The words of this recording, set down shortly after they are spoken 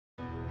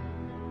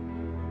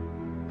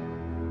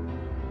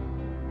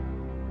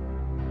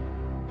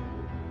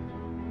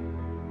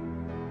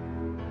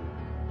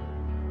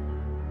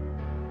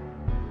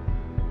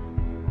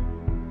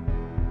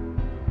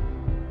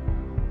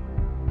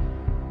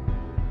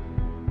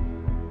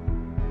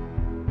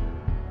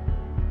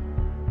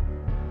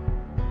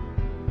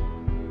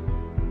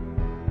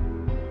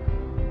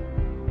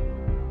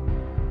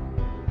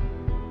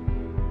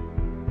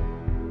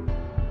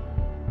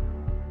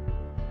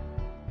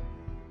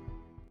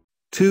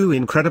two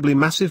incredibly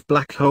massive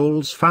black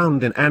holes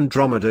found in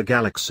Andromeda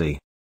galaxy.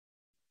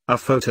 A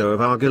photo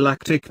of our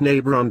galactic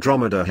neighbor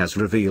Andromeda has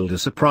revealed a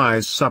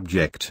surprise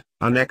subject,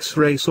 an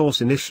X-ray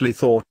source initially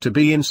thought to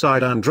be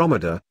inside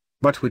Andromeda,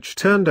 but which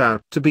turned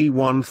out to be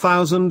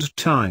 1,000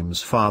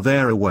 times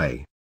farther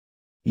away.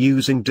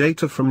 Using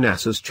data from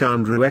NASA's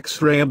Chandra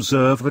X-ray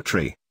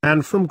Observatory,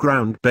 and from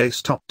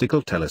ground-based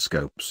optical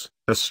telescopes,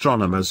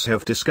 astronomers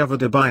have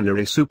discovered a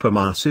binary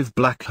supermassive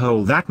black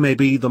hole that may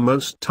be the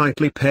most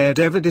tightly paired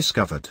ever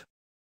discovered.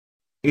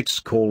 It's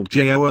called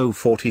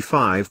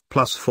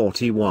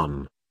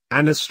JO45+41,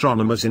 and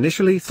astronomers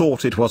initially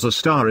thought it was a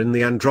star in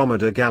the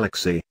Andromeda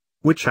galaxy,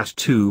 which at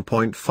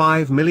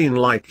 2.5 million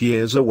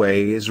light-years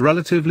away is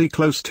relatively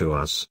close to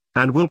us,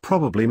 and will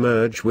probably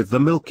merge with the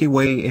Milky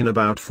Way in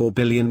about 4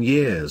 billion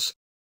years.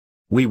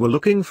 We were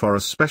looking for a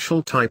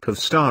special type of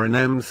star in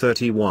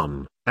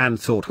M31, and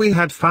thought we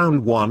had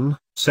found one,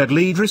 said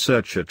lead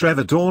researcher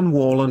Trevor Dawn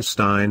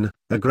Wallenstein,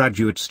 a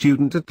graduate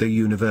student at the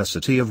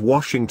University of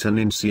Washington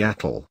in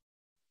Seattle.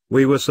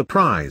 We were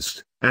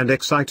surprised, and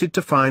excited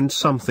to find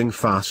something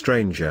far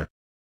stranger.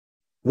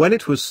 When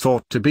it was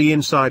thought to be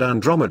inside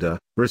Andromeda,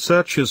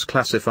 researchers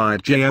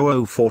classified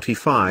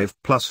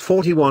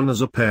JO45+41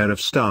 as a pair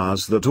of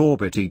stars that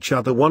orbit each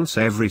other once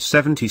every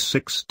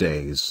 76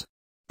 days.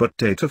 But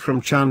data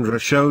from Chandra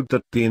showed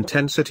that the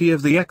intensity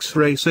of the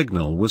X-ray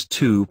signal was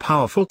too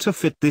powerful to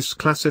fit this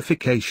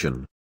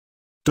classification.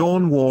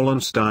 Dawn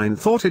Wallenstein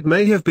thought it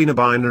may have been a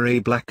binary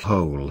black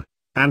hole,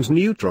 and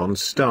neutron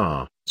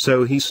star,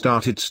 so he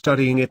started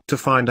studying it to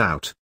find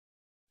out.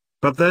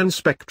 But then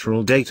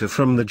spectral data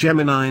from the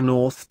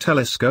Gemini-North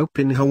telescope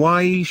in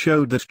Hawaii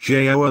showed that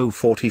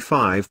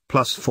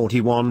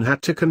JO45+41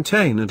 had to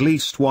contain at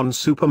least one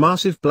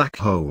supermassive black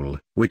hole,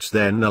 which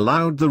then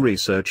allowed the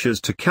researchers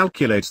to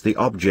calculate the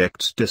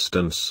object's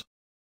distance.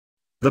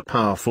 The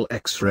powerful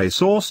X-ray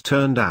source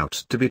turned out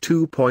to be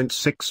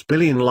 2.6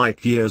 billion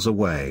light-years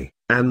away,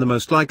 and the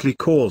most likely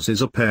cause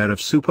is a pair of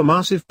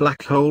supermassive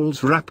black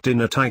holes wrapped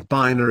in a tight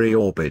binary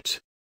orbit.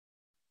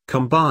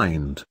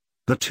 Combined,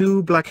 the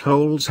two black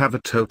holes have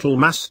a total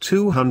mass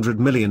 200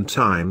 million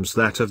times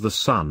that of the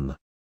Sun.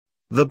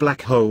 The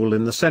black hole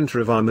in the center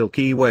of our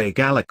Milky Way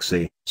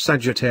galaxy,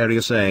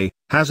 Sagittarius A,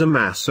 has a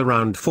mass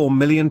around 4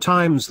 million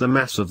times the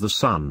mass of the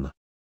Sun.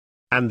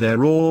 And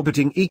they're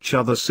orbiting each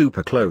other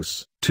super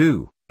close,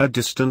 too, a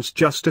distance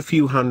just a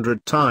few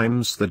hundred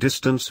times the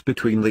distance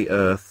between the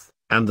Earth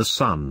and the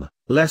Sun,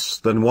 less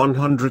than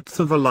 1/100th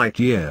of a light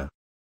year.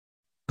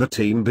 The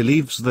team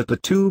believes that the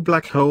two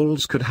black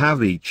holes could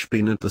have each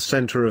been at the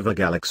center of a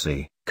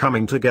galaxy,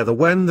 coming together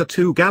when the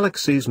two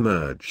galaxies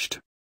merged.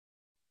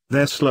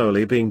 They're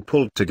slowly being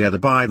pulled together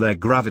by their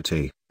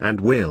gravity, and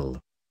will,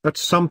 at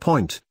some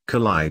point,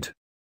 collide.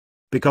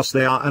 Because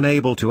they are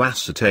unable to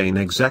ascertain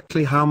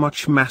exactly how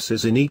much mass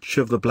is in each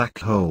of the black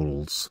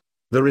holes,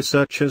 the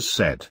researchers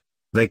said,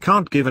 they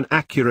can't give an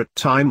accurate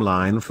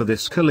timeline for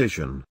this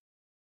collision.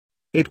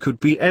 It could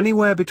be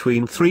anywhere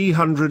between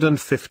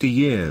 350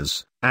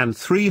 years, and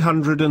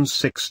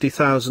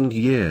 360,000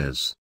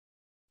 years.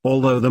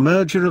 Although the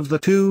merger of the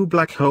two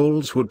black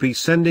holes would be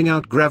sending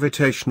out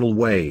gravitational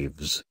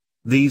waves,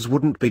 these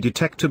wouldn't be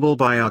detectable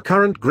by our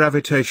current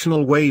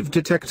gravitational wave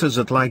detectors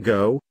at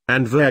LIGO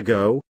and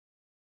Virgo.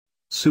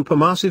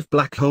 Supermassive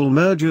black hole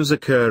mergers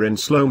occur in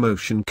slow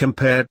motion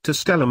compared to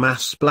stellar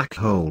mass black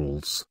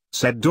holes,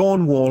 said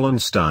Dawn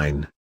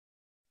Wallenstein.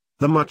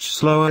 The much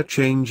slower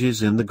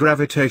changes in the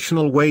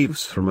gravitational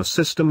waves from a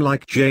system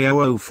like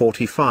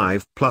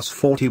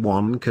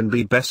JO45+41 can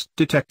be best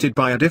detected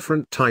by a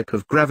different type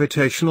of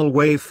gravitational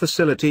wave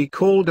facility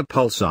called a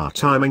pulsar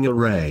timing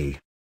array.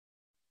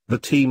 The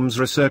team's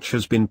research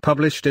has been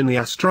published in the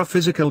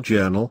Astrophysical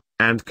Journal,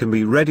 and can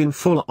be read in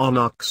full on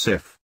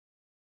ArXiv.